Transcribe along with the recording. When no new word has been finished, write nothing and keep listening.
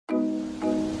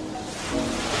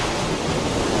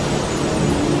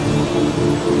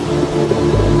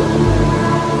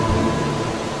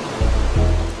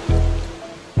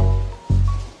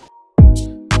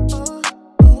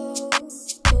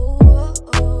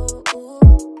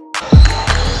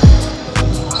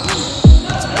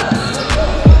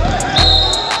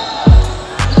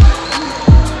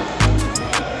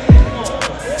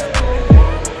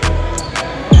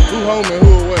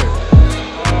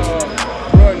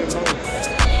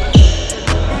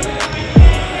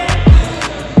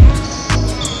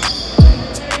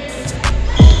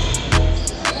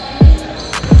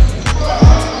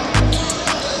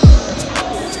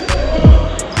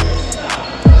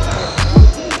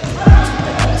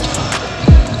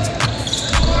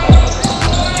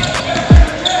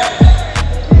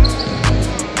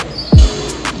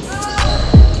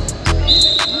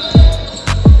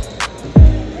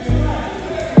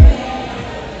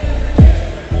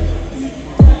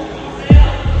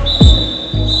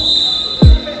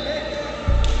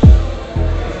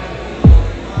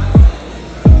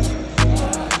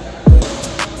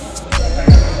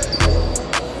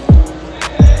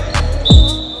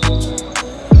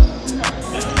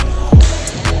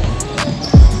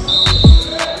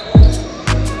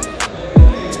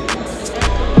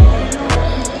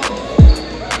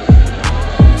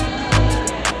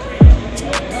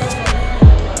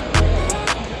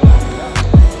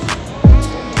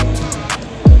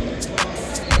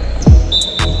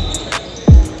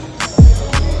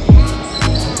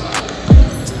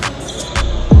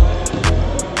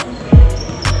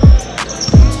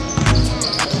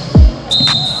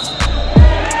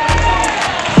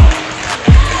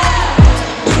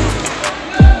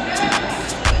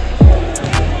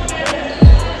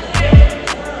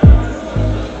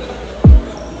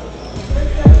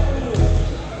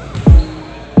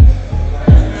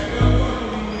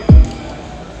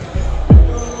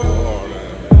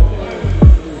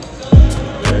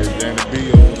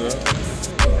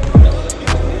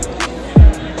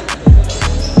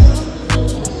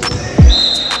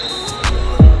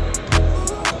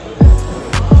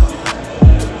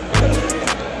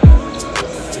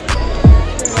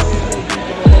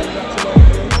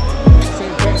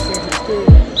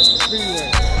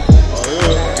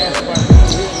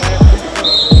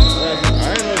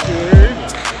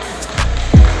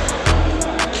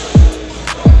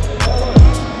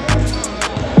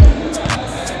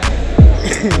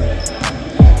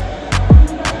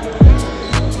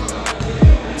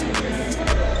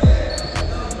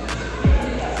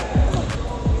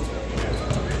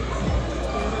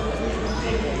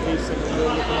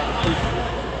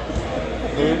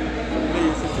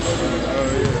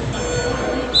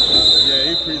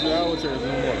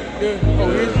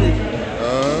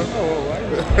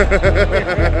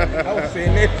I was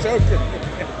saying that joking.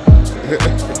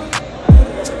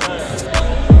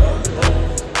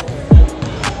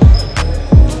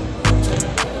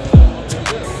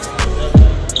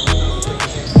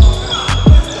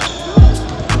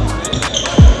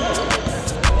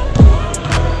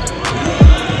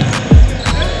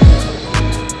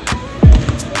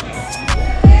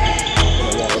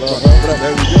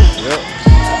 There we go. Yep.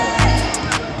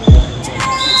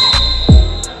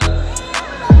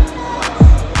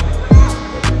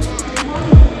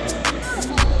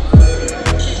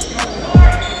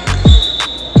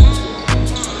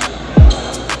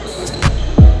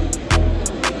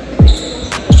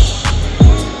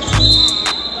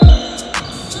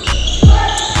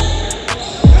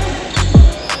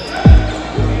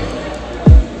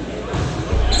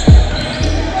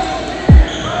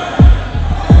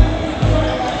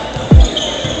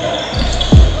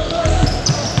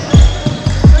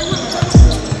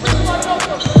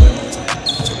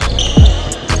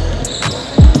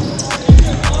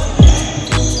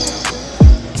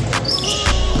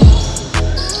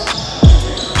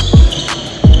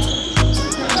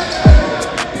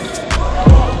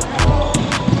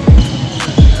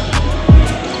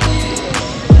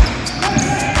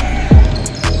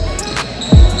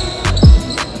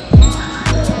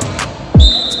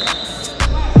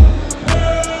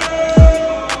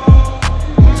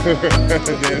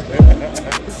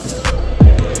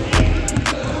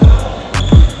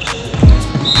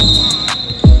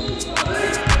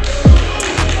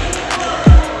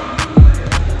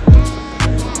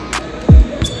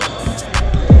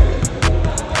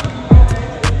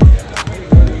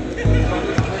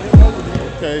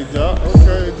 Okay, Joe.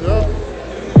 Okay, Joe.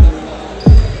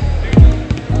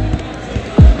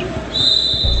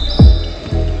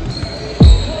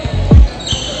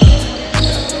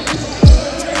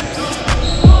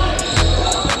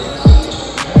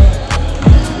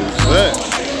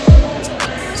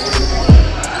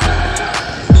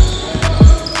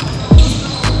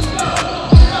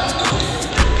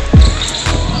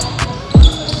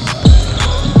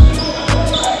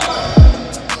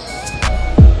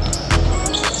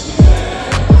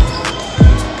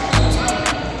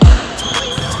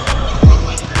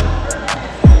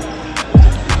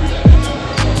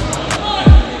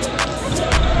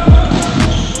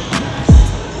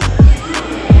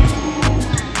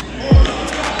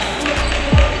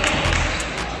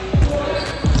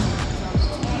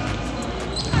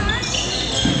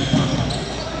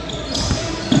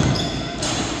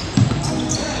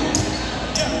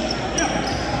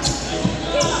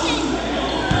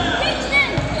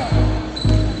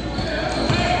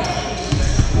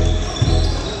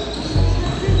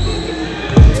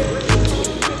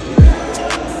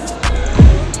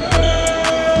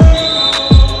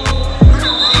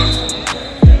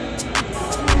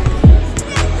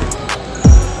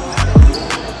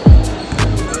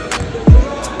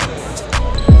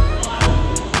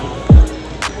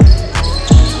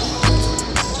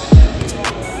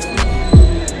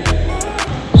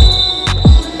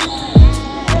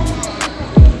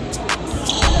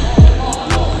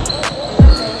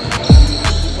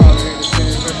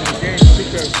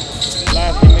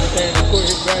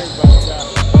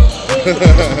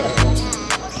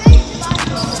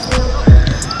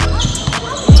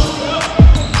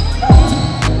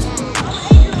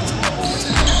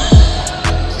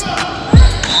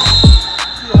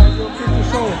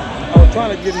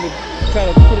 Trying to get him to kind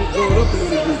of put it, blow it up a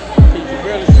little bit. You can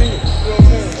barely see it. You know what I'm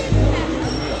saying?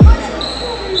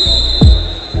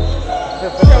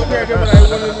 That's what I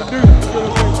wanted to do. You know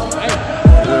what I'm saying?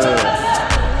 Yeah.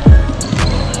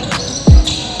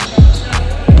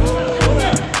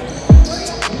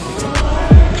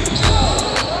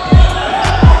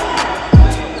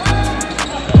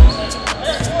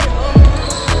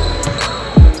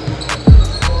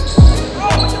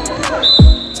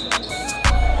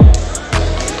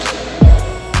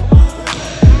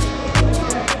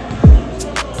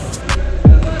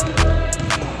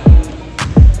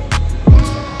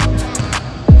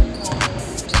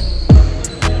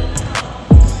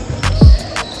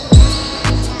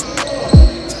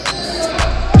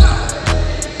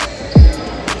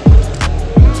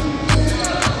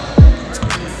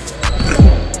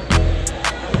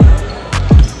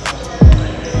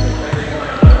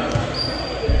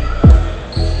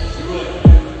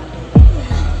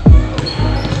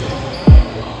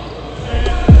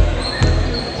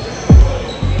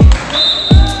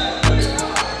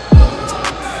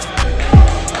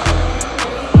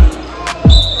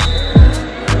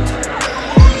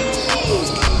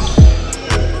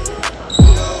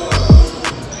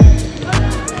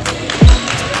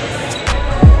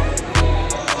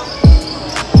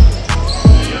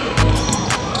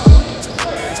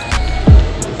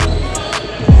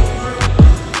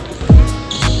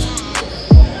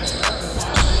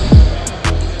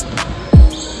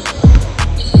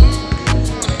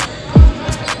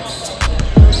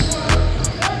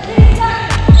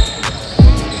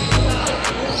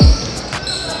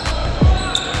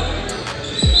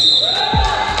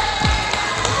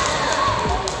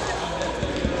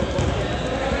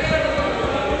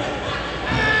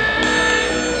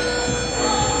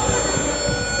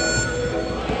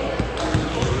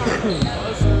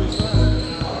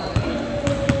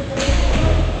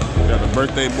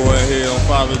 Birthday boy here on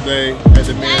Father's Day at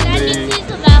the men's league.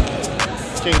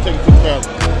 Can't take it to the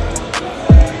bathroom.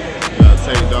 Gotta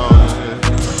take dog in here.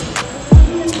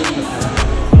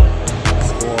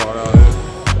 Squad out here.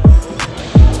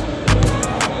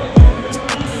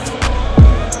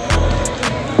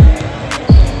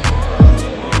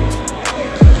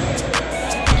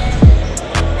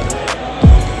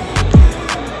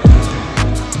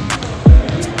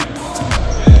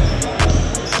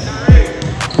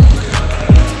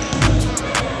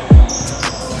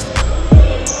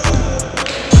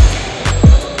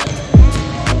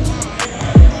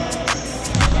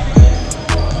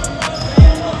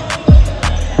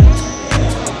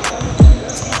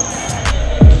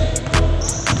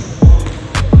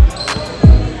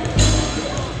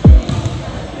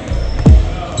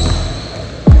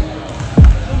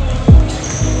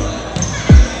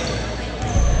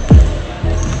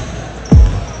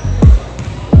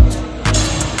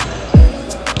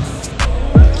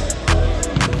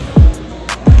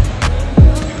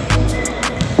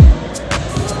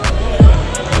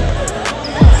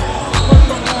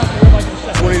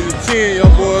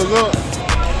 Your boys up.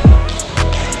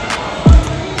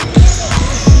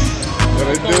 What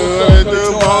they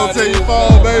do, ball till you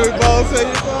fall, baby, ball till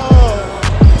you fall.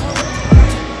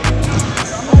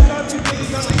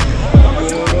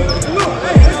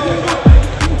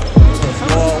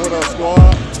 What up,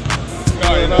 squad?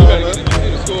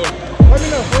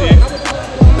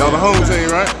 Y'all the home team,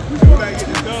 right?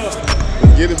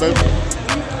 Let's get it, baby.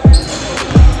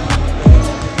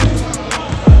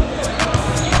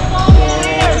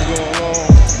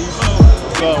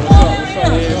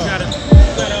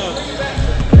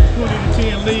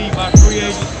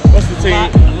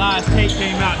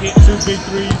 Came out, hit 2 big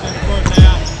threes in the first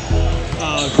half.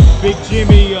 Big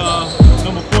Jimmy,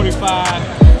 number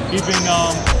 45, he's been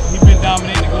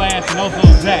dominating the glass, and also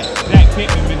Zach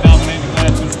Pittman been dominating the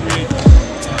glass in the free agent.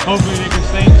 Hopefully they can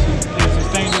sustain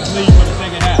this lead for the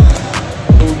second half.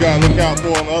 Who we got to look out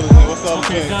for on the other thing? What's up?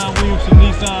 Okay, John Williamson,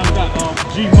 Nissan, got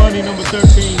G Money, number 13,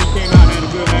 he came out and had a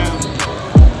good half.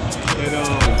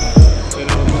 And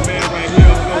my man right here,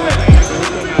 he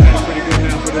came out and had a pretty good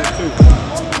half for that too.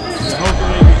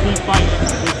 Hopefully they can keep fighting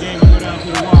this game and go down to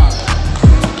the wire.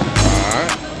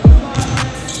 Alright.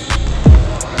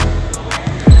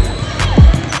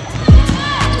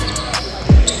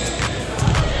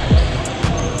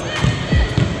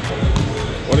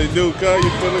 What they do, cuz? You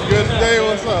feeling good today?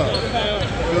 What's up?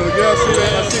 Feeling good?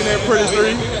 I seen that pretty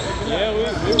three. Yeah, we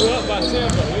were up by 10,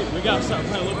 but we got something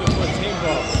playing a little bit more team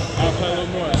ball. I'll play a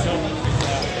little more. So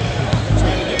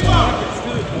trying to get more efforts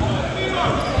too.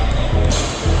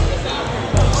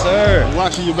 Sir. I'm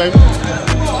watching you, baby.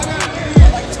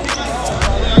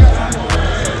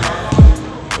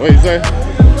 What you say?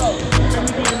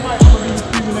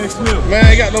 Man, I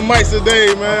ain't got no mics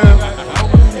today, man.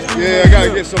 Yeah, I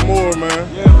gotta get some more, man.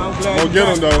 I'll get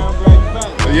them though.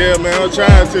 But yeah, man, I'm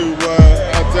trying to, but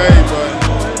I tell you, but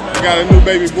I got a new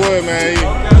baby boy, man.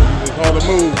 It's hard to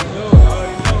move.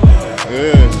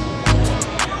 Yeah.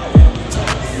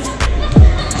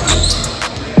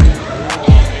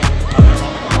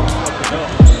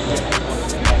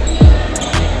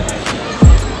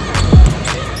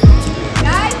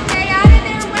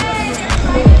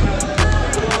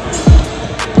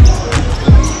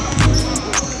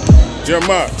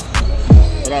 Jeremiah,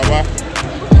 what up, boy?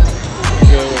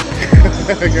 Good one.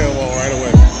 Good one right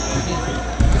away.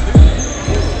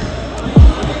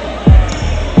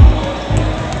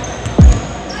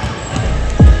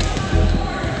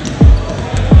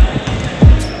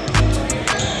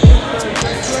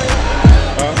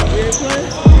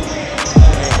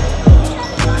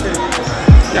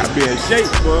 Y'all be in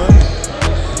shape, boy.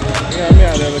 You know me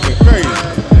out there looking crazy.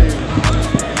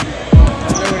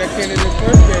 Remember that came in the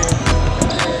first game?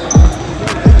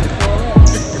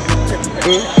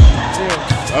 Yeah.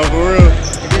 Oh, for real?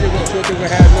 And then they went to a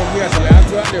different half. We got some I'll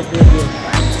go out there for a bit.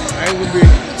 I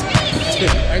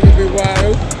ain't gonna be wide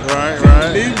open. Right. I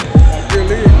still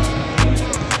leave.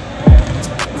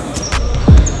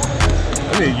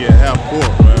 I need to get half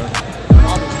court, man.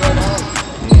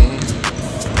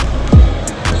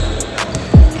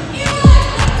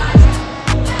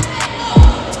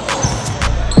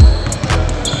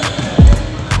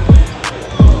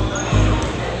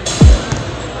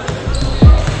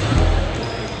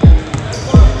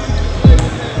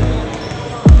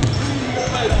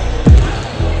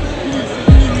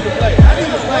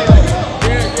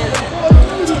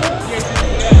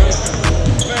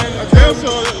 Damn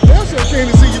sure came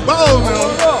to see you ball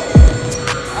now.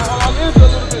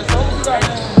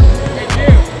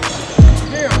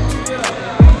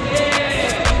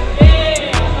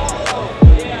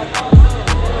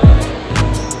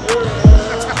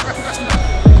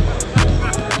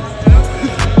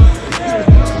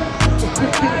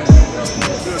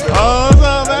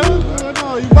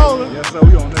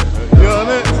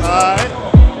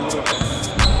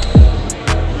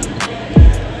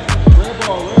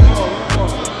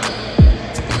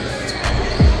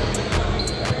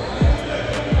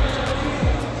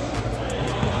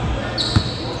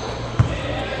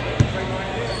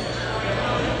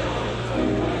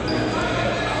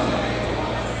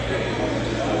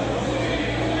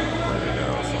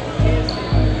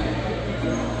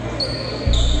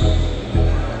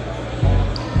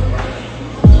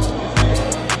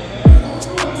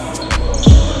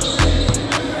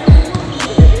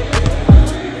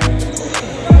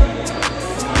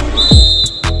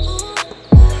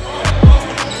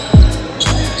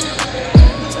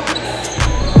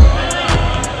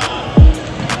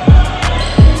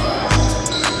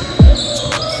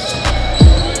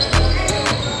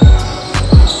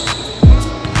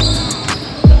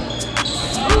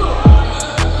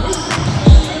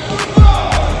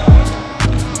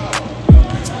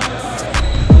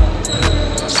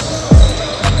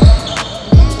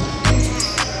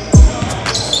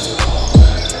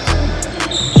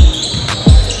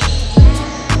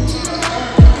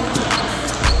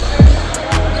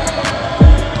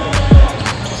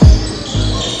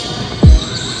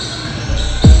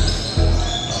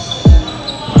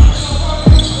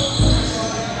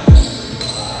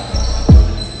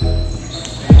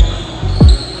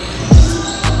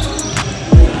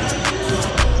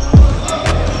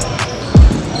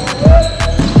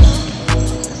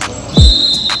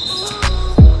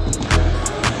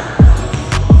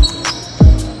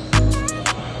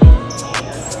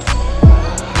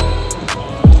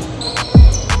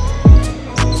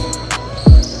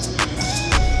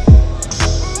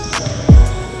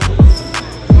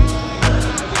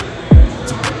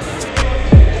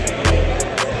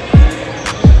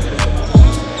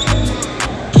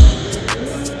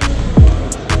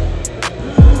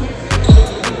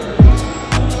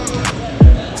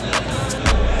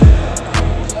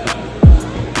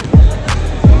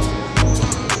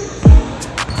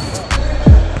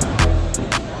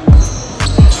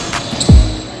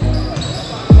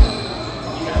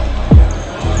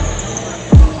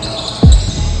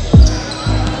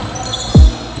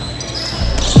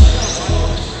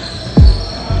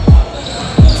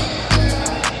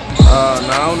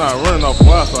 Nah, I'm not running off of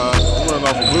Wi-Fi. I'm running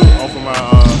off of Bluetooth, off of my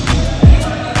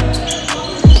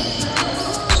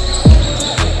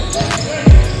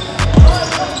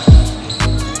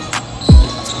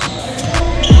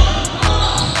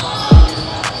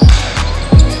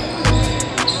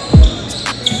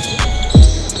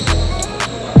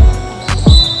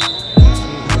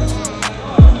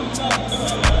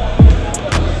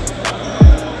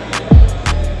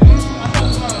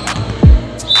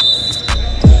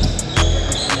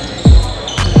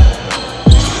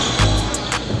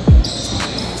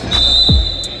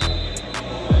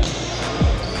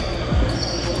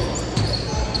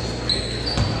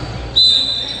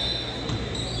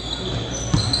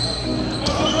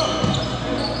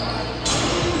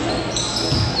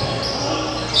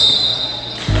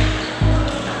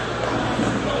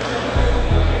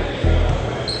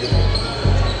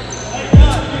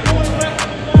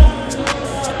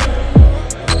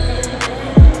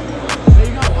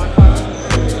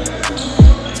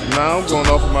I'm going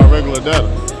off of my regular data.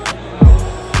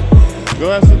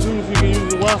 Go ask the dude if you can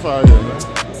use the Wi-Fi here, man.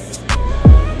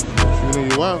 You need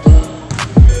your Wi-Fi.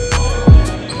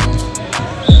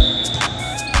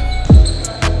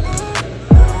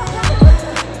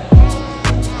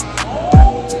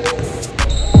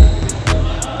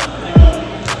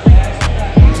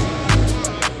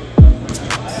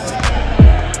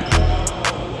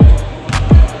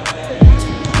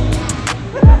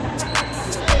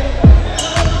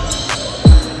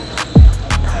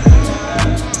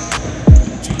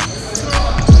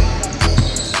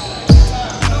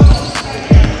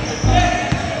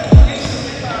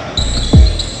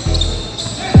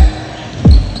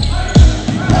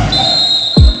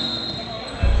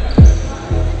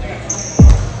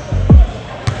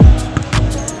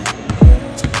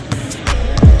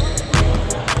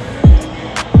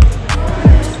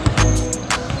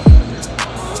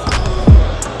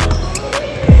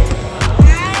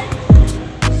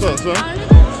 What's up, son?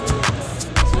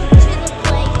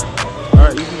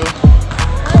 Alright, you can go.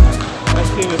 Ask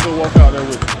Tina to walk out there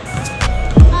with you.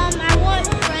 I want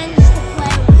friends to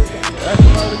play with. Ask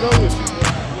somebody to go with you.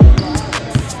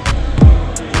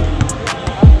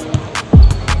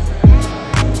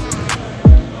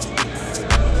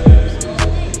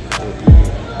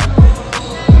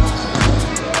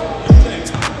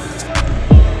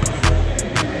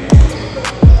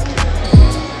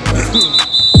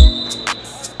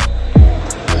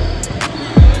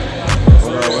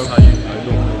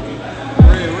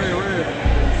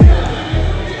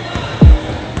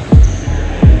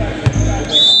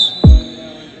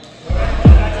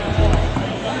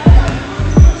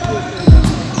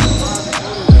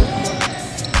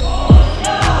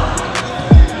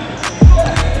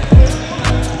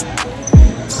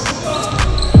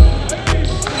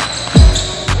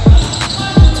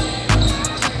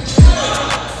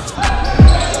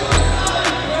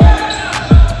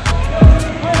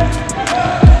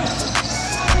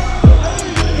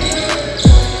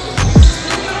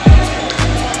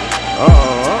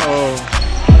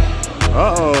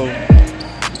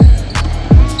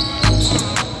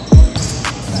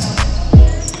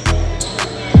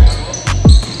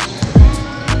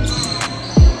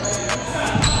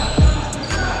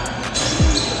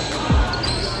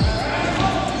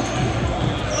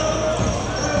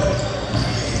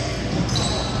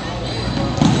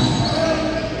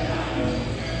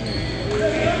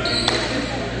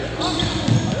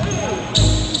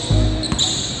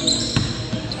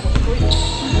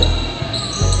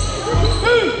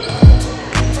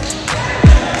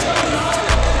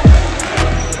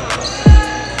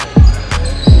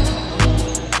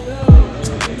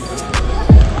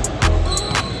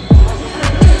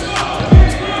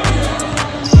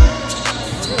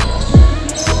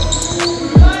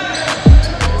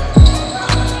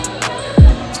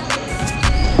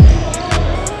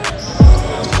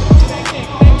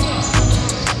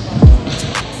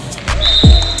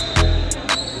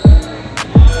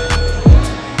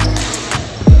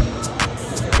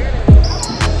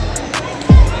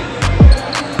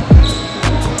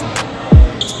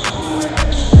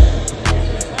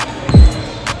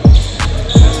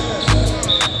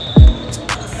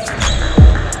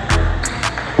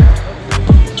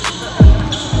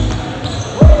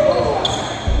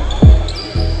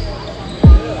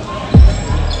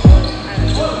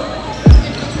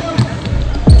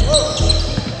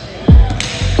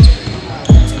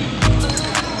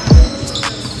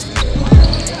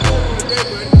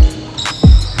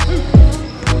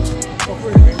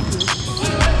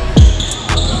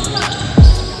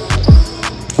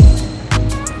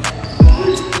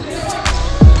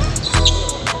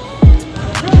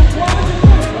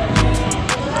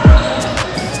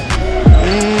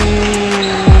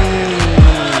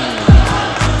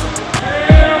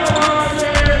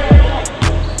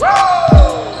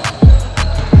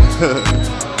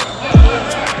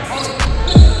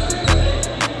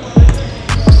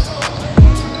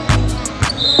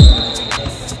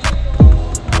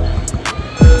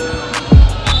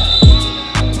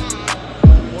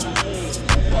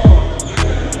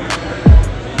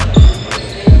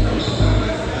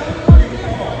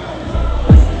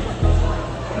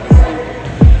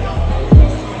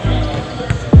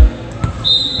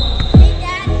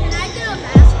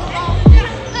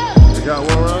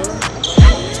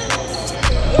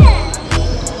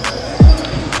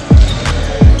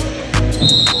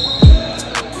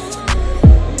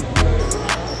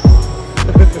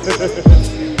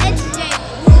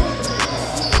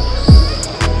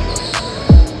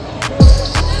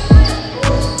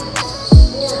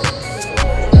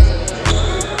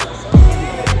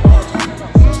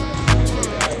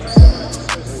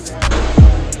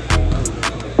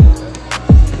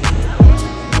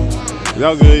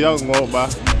 Y'all good, y'all can walk by.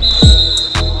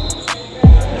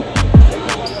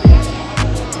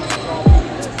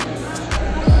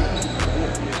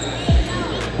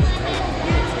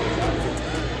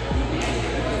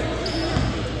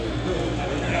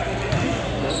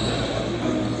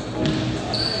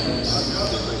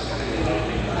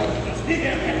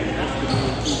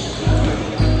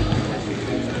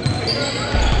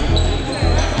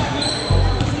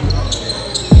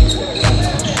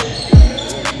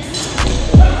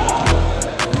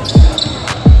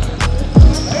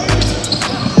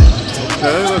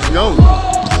 Okay, let's go.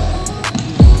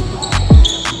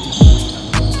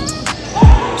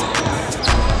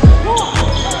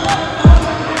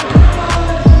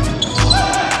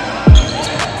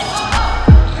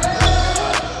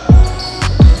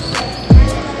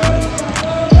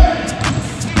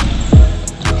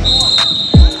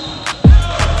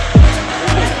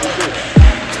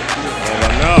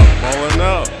 Balling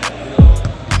up.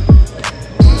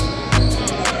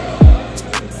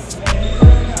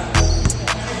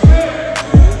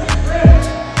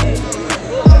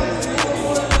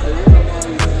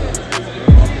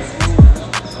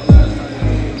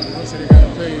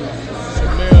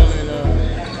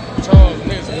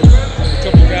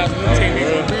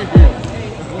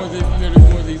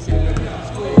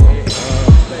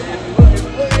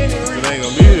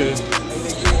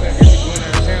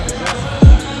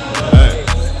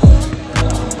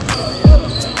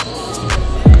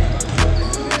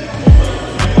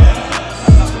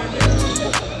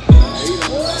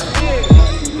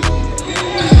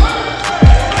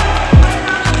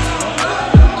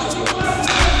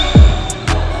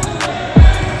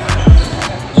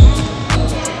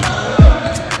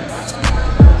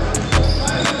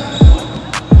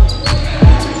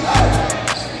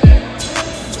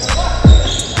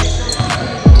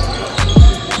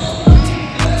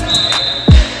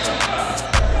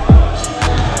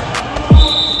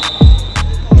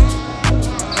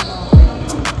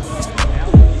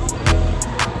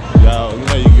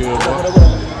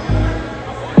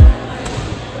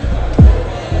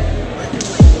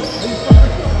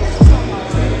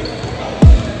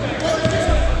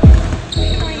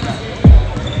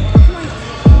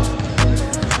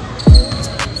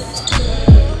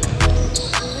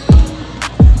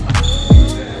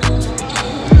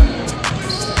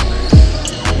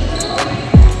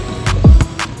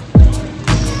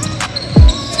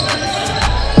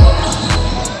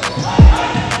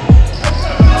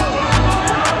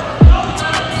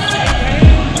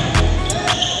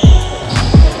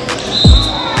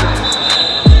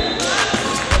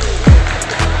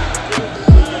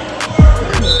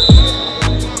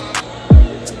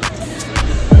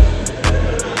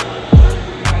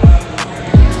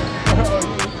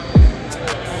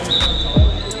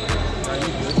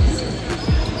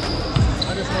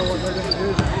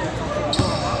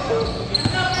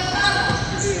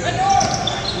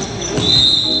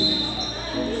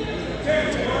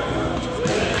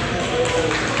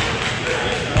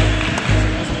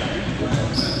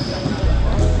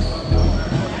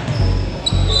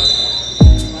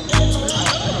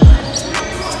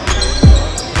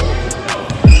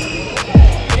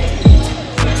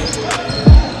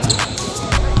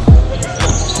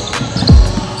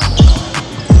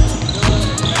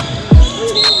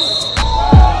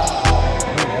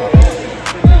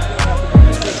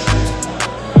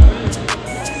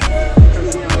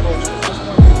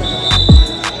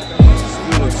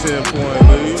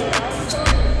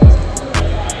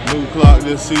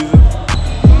 This season.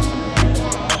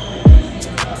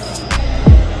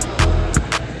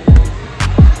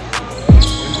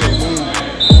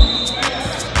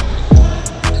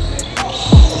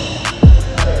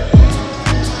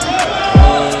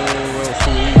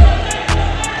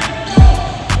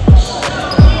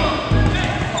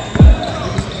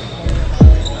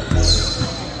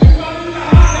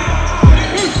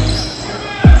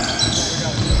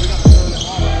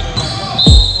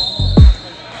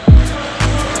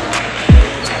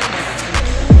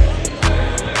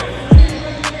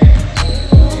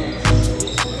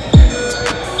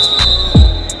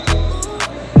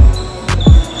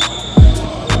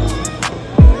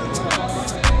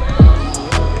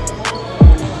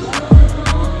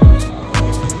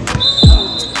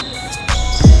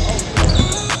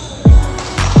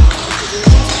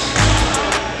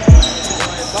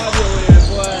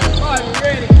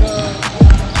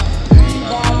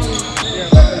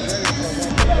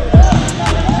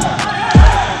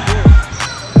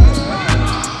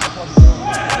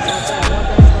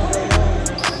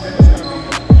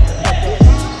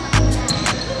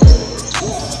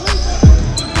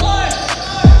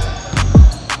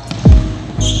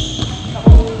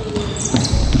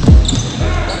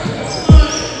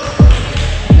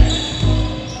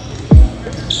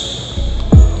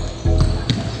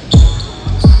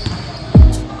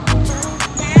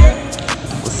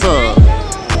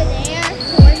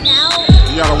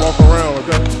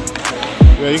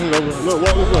 you can go. Look,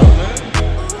 walk this way.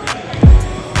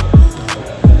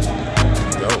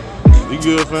 Yo, you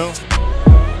good, fam?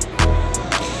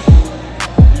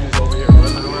 You just over here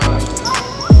running around.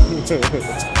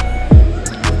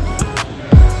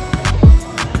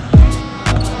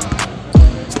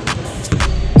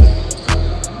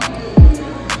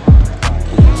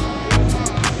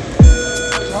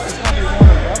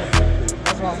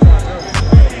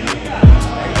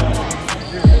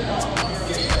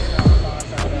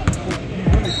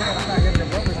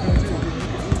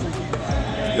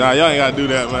 Nah, y'all ain't gotta do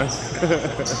that, man.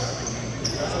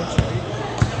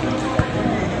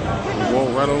 Walk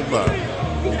right on by.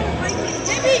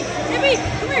 JB, come here.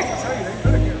 Come here,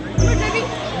 JB.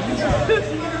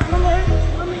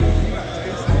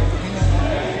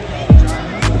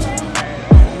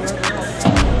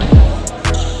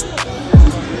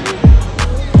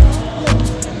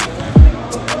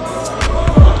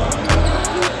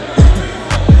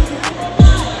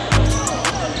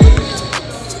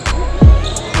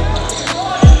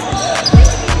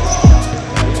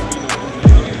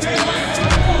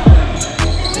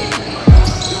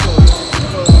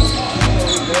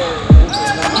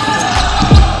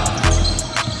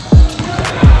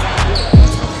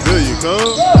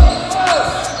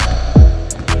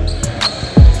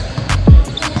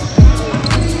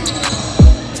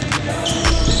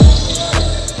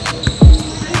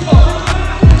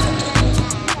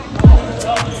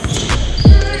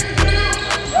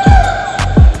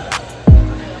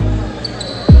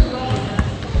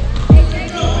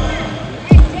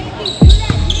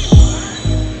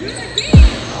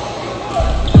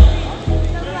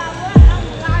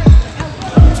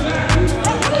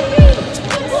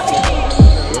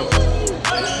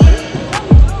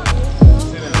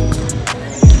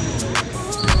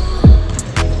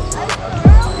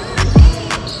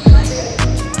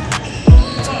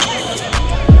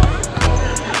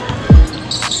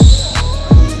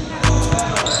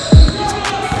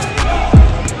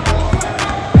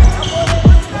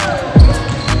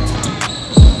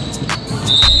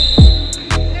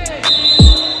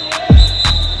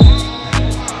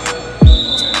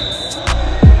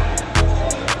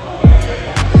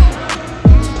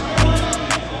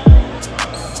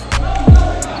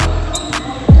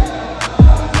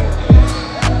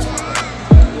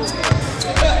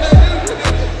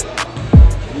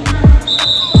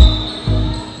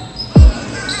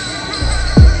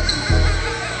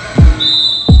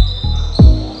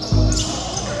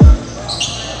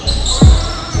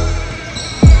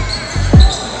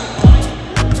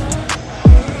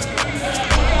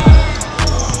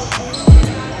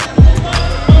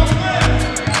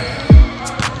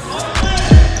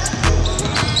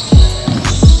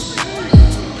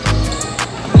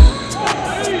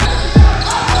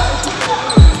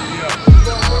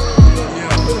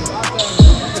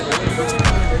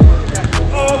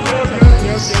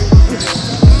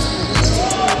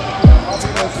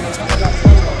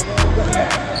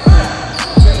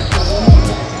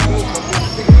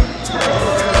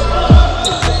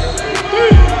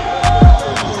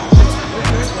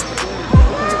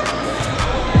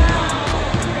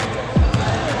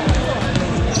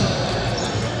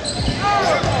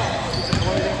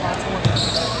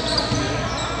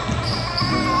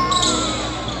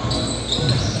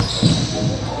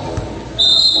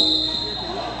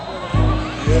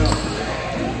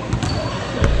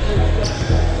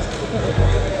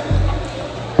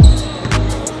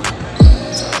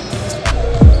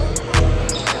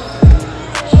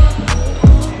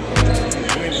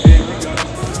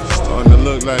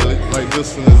 Like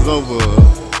this one is over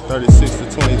 36 to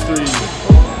 23.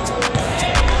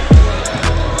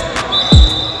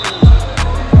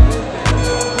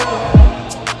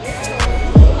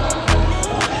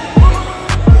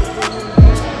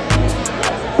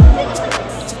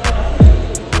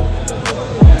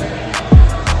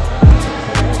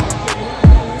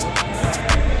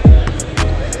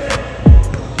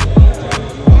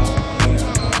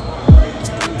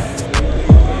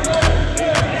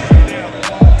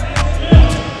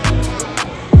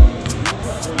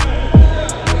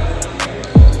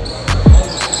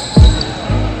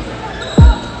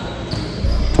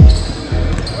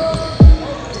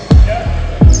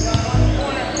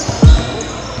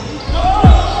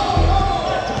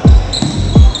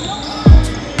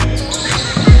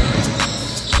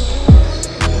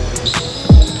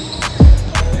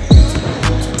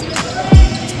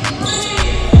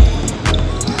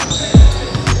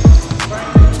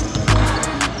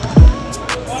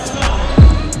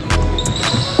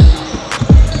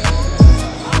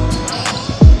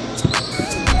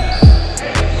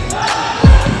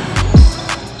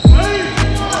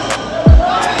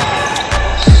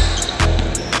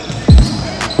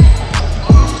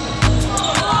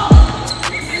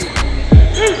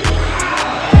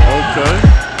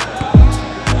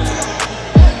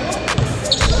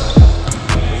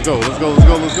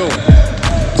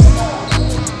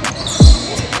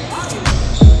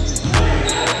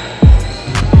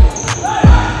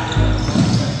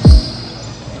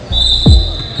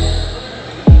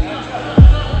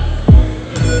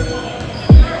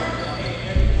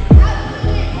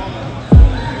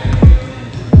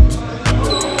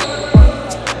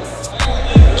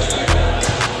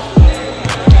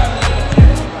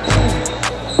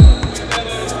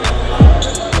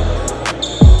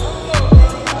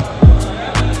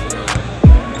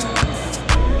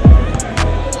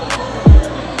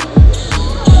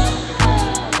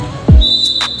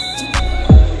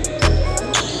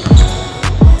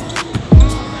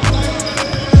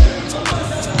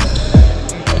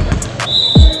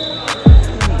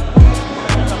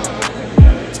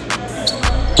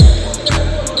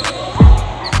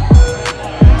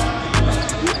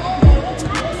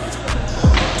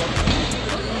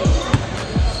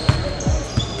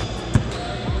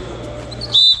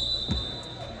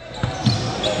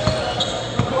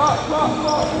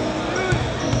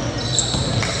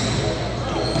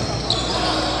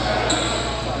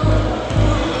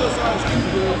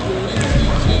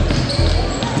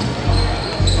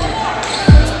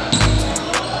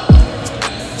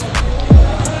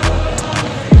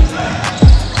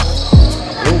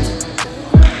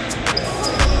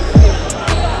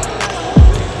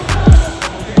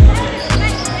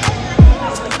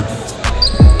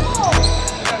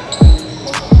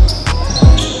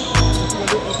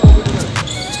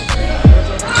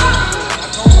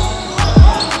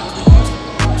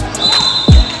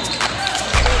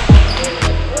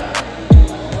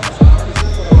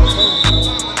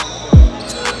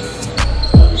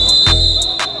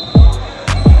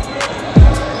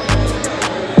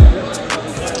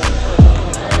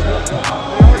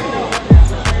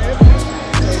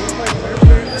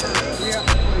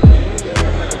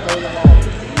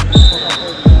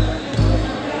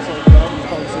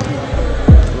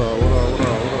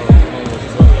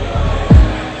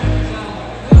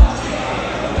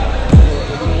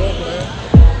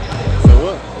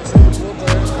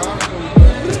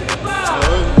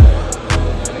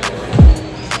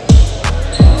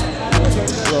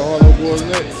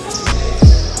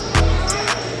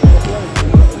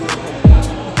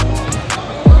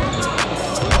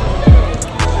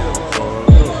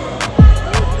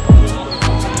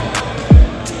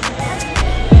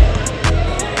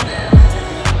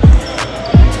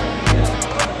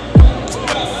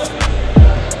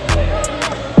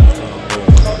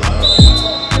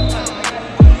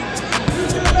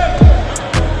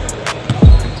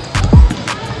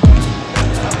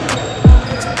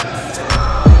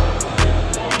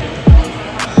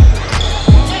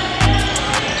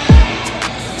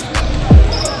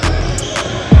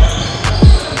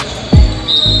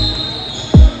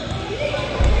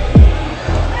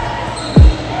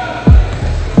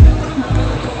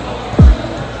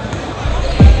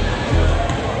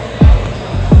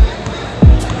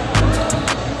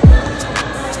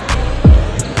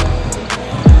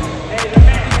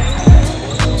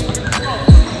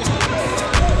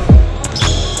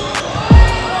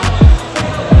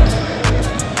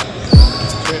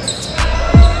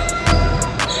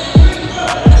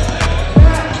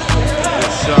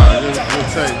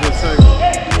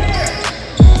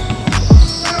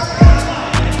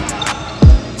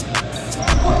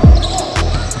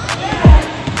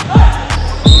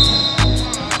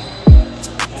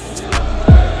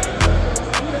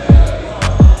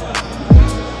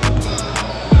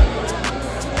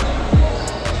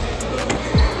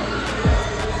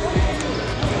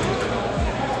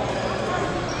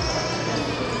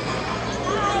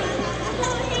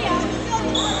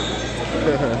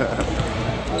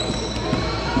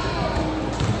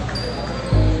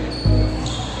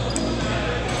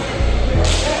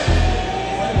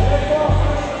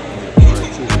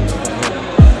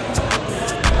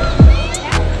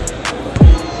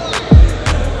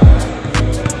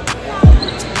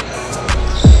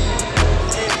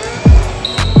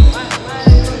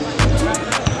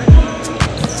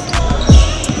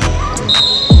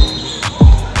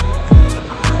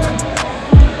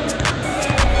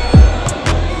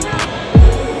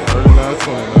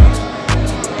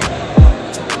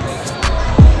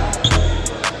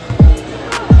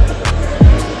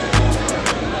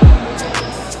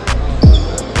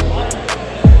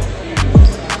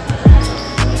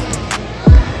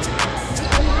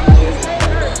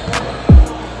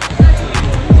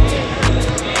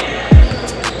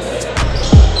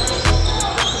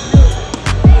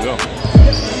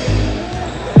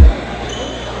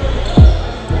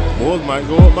 Bulls might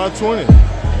go up by 20.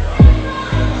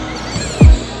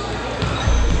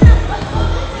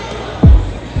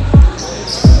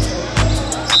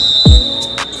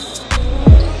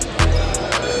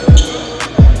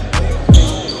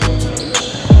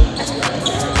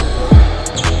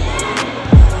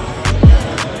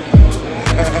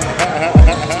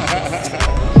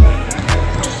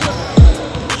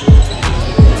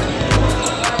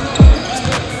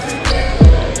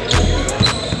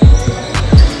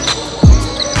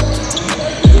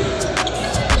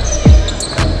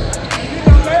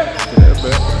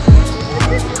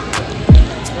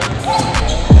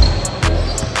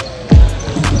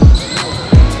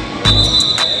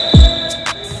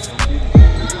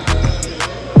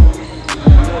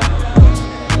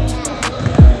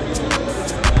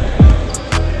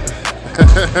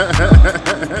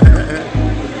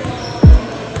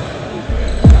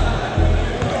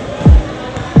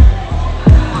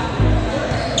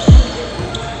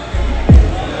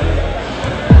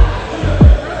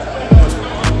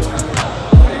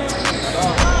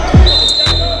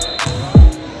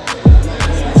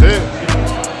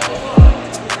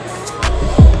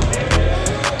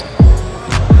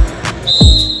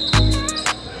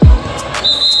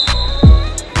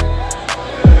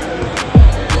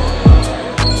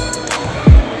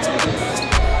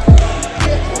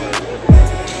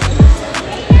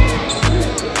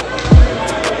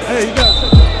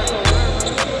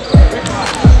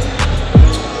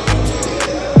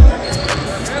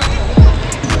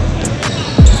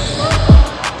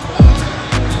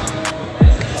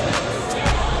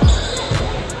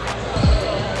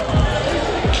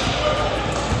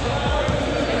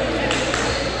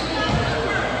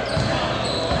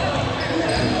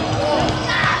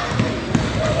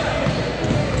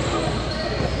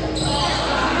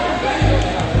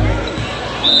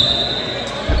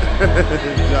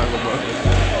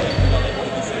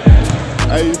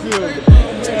 Hey, you feel it?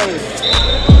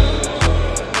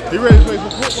 He ready to play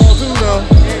some football too now.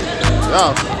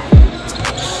 Yeah.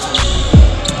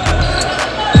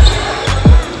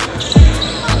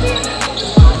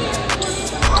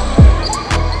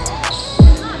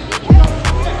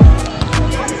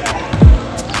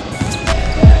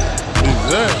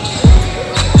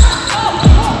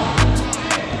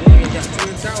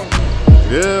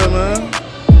 Yeah, man.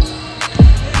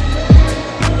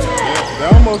 They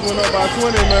almost went up by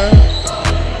 20, man.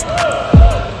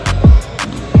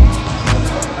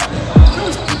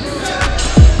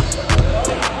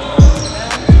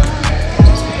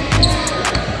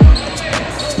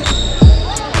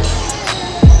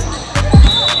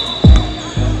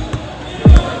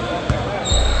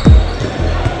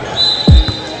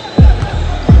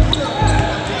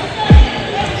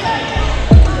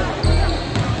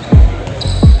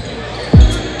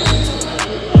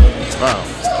 Wow.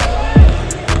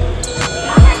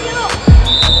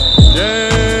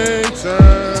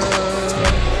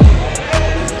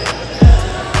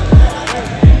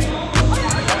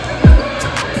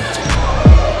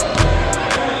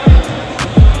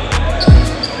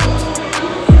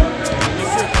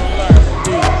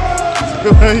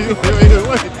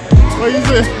 What you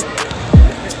say?